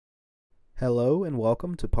Hello and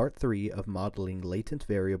welcome to part 3 of modeling latent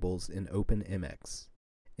variables in OpenMx.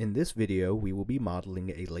 In this video, we will be modeling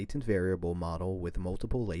a latent variable model with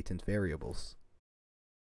multiple latent variables.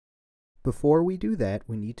 Before we do that,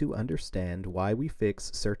 we need to understand why we fix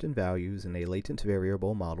certain values in a latent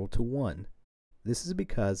variable model to 1. This is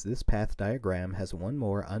because this path diagram has one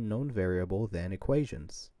more unknown variable than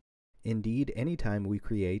equations. Indeed, anytime we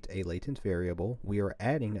create a latent variable, we are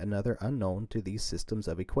adding another unknown to these systems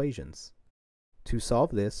of equations. To solve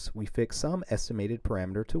this, we fix some estimated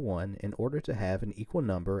parameter to 1 in order to have an equal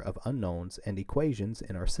number of unknowns and equations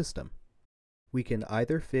in our system. We can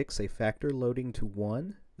either fix a factor loading to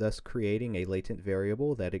 1, thus creating a latent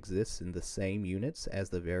variable that exists in the same units as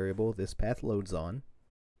the variable this path loads on,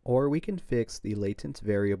 or we can fix the latent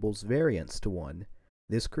variable's variance to 1.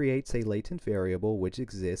 This creates a latent variable which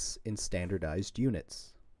exists in standardized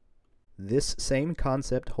units. This same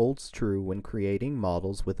concept holds true when creating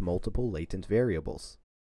models with multiple latent variables.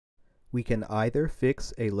 We can either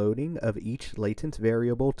fix a loading of each latent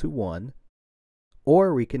variable to 1,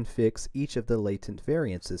 or we can fix each of the latent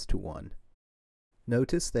variances to 1.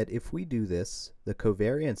 Notice that if we do this, the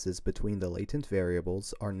covariances between the latent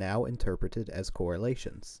variables are now interpreted as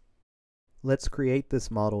correlations. Let's create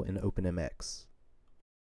this model in OpenMx.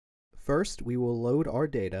 First, we will load our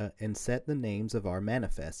data and set the names of our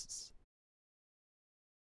manifests.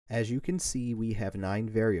 As you can see, we have 9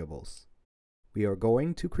 variables. We are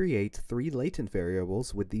going to create 3 latent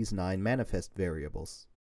variables with these 9 manifest variables.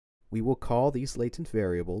 We will call these latent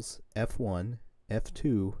variables f1,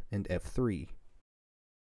 f2, and f3.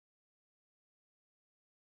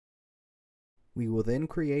 We will then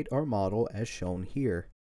create our model as shown here.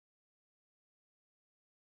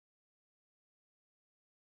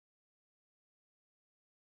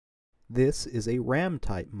 This is a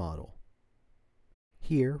RAM-type model.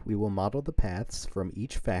 Here, we will model the paths from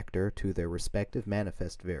each factor to their respective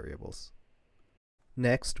manifest variables.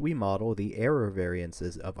 Next, we model the error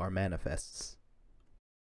variances of our manifests.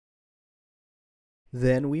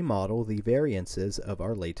 Then we model the variances of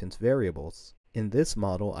our latent variables. In this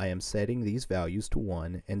model, I am setting these values to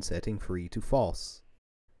 1 and setting free to false.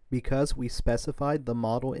 Because we specified the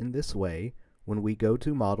model in this way, when we go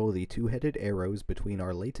to model the two-headed arrows between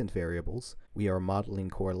our latent variables, we are modeling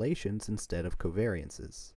correlations instead of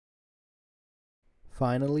covariances.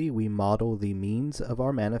 Finally, we model the means of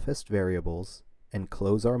our manifest variables and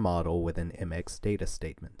close our model with an MX data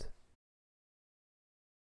statement.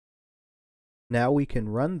 Now we can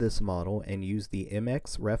run this model and use the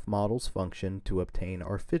mxRefModels function to obtain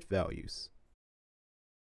our fit values.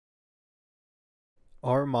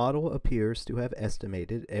 Our model appears to have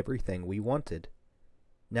estimated everything we wanted.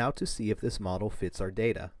 Now to see if this model fits our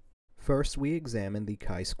data. First, we examine the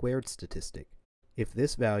chi-squared statistic. If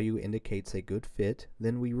this value indicates a good fit,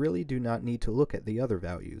 then we really do not need to look at the other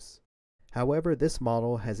values. However, this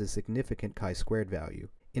model has a significant chi-squared value,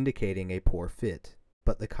 indicating a poor fit.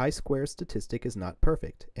 But the chi-square statistic is not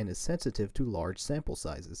perfect and is sensitive to large sample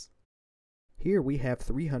sizes. Here we have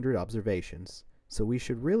 300 observations, so we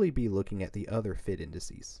should really be looking at the other fit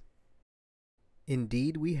indices.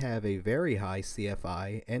 Indeed, we have a very high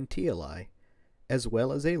CFI and TLI, as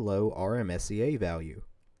well as a low RMSEA value.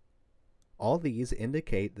 All these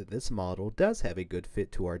indicate that this model does have a good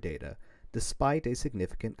fit to our data, despite a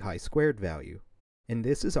significant chi-squared value. And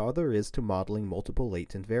this is all there is to modeling multiple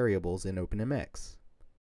latent variables in OpenMx.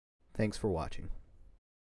 Thanks for watching.